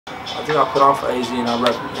I think I put on for AZ and I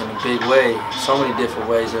rep in a big way, so many different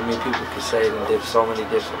ways. I mean, people can say it in so many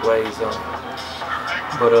different ways.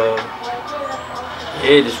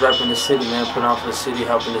 Yeah, just repping the city, man. Putting on for the city,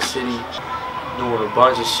 helping the city, doing a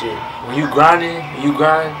bunch of shit. When you grinding,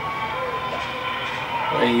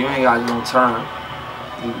 like, you ain't got no time.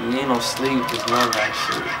 You ain't no sleep, just none of that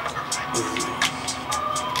shit.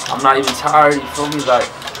 I'm not even tired, you feel me? Like,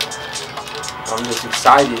 I'm just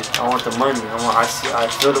excited. I want the money. I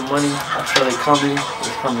feel the money. I feel it coming.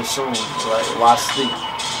 It's coming soon. Like, why sleep?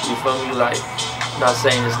 You feel me? Like, I'm not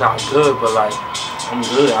saying it's not good, but like, I'm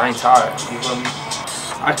good. I ain't tired. You feel me?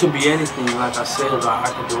 I could be anything. Like I said, like,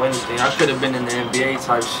 I could do anything. I could have been in the NBA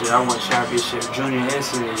type shit. I won championship junior and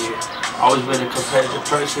senior year. Always been a competitive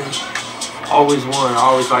person. Always won. I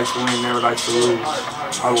always like to win. Never like to lose.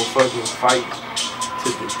 I will fucking fight to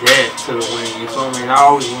the death to the win. You feel me? And I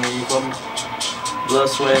always win. You feel me? Blood,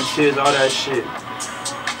 sweat, and tears, all that shit.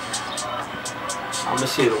 I'm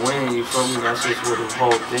just here to win, you feel me? That's just what the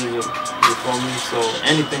whole thing is, you feel me? So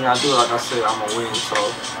anything I do, like I said, I'm gonna win. So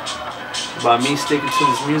by me sticking to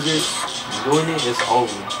this music, doing it, it's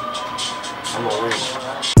over. I'm gonna win.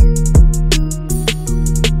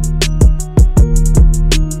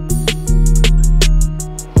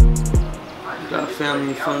 You got a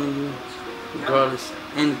family in front of you, regardless,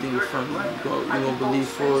 anything in front of you, you're gonna believe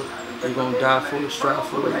for it. You're gonna die for it, strive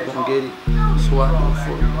for it, you're gonna get it. That's what I do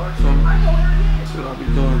for it. Feel me? That's what I be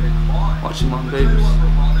doing. Watching my babies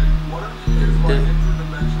every day.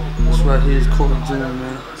 This right here is Ckorey Blunt,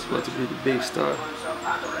 man. It's about to be the big star.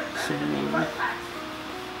 See me, man.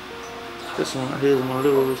 This one right here is my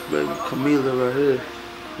little baby, Camila right here. You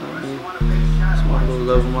know what I mean? It's my little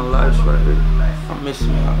love of my life right here. I'm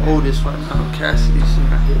missing my oldest right now, Cassidy. She's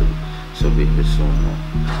not here. She'll be here soon, man.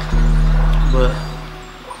 But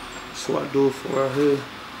that's what I do it for right here.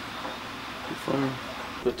 You feel me?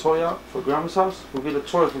 The toy out for grandma's house? We'll get a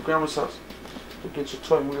toy for grandma's house. We'll get your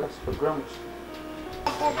toy and we'll for grandma's.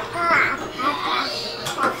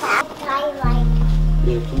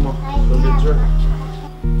 Yeah, come on. Go get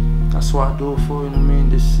dressed. That's what I do it for, you know what I mean?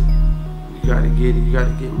 This, you gotta get it. You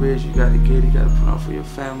gotta get rich. You gotta get it. You gotta put on for your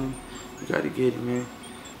family. You gotta get it, man.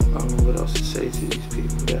 I don't know what else to say to these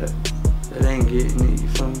people that ain't getting it, you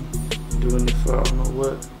feel me? Doing it for I don't know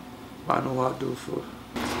what. I know what I do it for.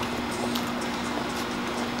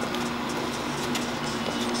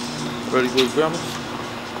 Ready to go to grandma's?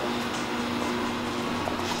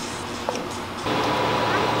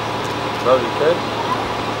 Love you, kid.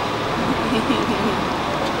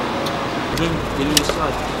 Get in the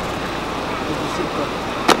sun.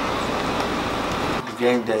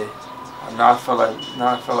 Game day. Now I feel like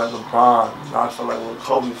LeBron. Now I feel like what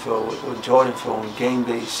Kobe feel, what Jordan feel when game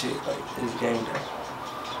day shit. Like, it's game day.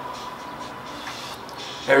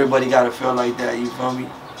 Everybody gotta feel like that, you feel me?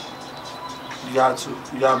 You gotta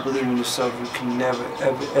believe in yourself. You can never,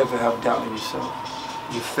 ever have doubt in yourself.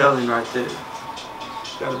 You're failing right there.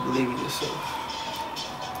 You gotta believe in yourself.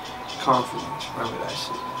 Confidence, remember that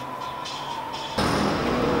shit.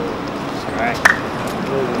 That's right.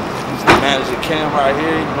 Manager Cam right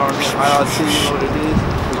here, you know what I mean? IRT, you know what it is?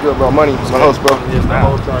 What's good, bro? Money. My host, bro. Yes, my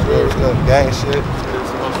host right here. What's good? Gang shit. It's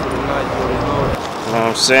supposed to be nice, you already know it. You know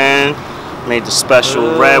what I'm saying? Made the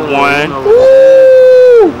special red one. You know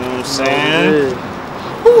what I'm saying?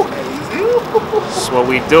 That's what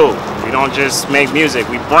we do. We don't just make music,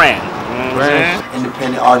 we brand. You know what I'm saying?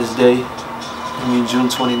 Independent Artist Day. I mean, June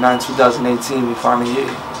 29, 2018, we finally here.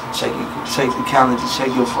 Check the calendar, check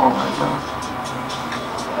your phone right now.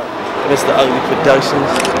 Mr. Ugly Productions.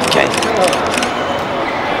 Okay. You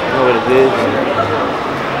know what it is.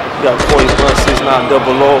 You got Ckorey Blunt 6900,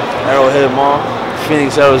 Arrowhead Mall,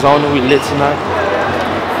 Phoenix, Arizona. We lit tonight.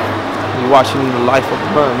 We watching the life of the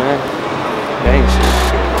blunt, man. Gang shit.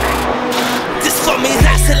 This for me,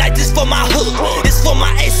 I like this for my hood. This for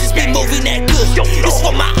my aces, be moving that good. This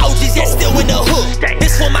for my OGs that still in the hood.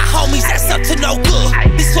 This for my homies that's up to no good.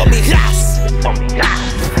 This for me, Ras.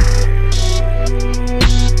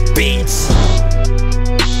 Bitch.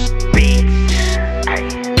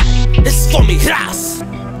 This for me, Ras.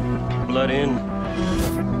 Blood in,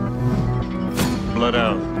 blood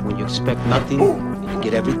out. When you expect nothing, you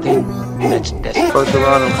get everything. That's Fucked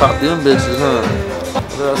around and popped them bitches, huh? What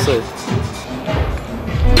did I say?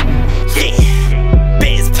 Yeah,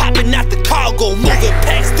 bands popping out the cargo, moving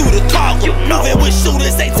packs through the cargo, moving with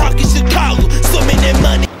shooters, they talking Chicago, swimming in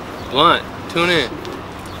money. Blunt, tune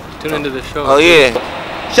into the show. Oh yeah.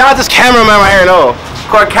 Shout out this cameraman right here, though.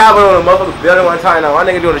 Caught Calvin on the motherfucking building one time, though. My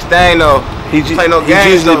nigga doing his thing, though. He play no games,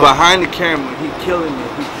 He's usually though. behind the camera. He killing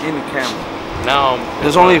it. He's in the camera. Now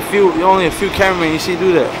There's only a few cameramen you see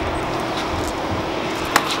do that.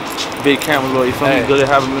 Big Camelo, you feel me? Good to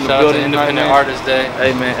have him in the Shout out to building. Independent Artist Day.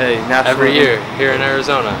 Hey man, hey, Every year here in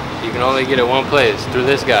Arizona. You can only get it one place, through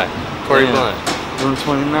this guy, Ckorey Blunt. June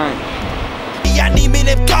 29th. I need me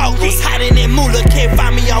them goggles, hiding in moolah, can't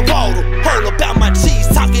find me on water. Hold about my cheese,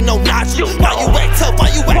 talking no nostrils. Why you act tough, why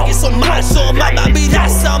you acting so macho? I'm about me,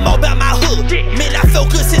 that's some about my hood. Man, I feel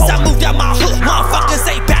good since I moved out my hood. Motherfuckers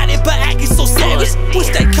ain't bad it, but acting so savage. Wish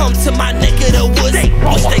they come to my neck of the woods.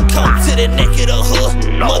 Wish they come to the neck of the hood.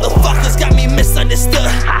 Motherfuckers got me misunderstood.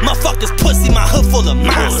 Motherfuckers pussy, my hood full of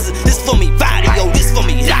monsters. This for me, Vadio, this for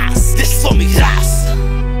me, Ras. This for me, Ras.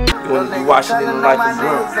 You watching it like a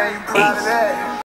blunt.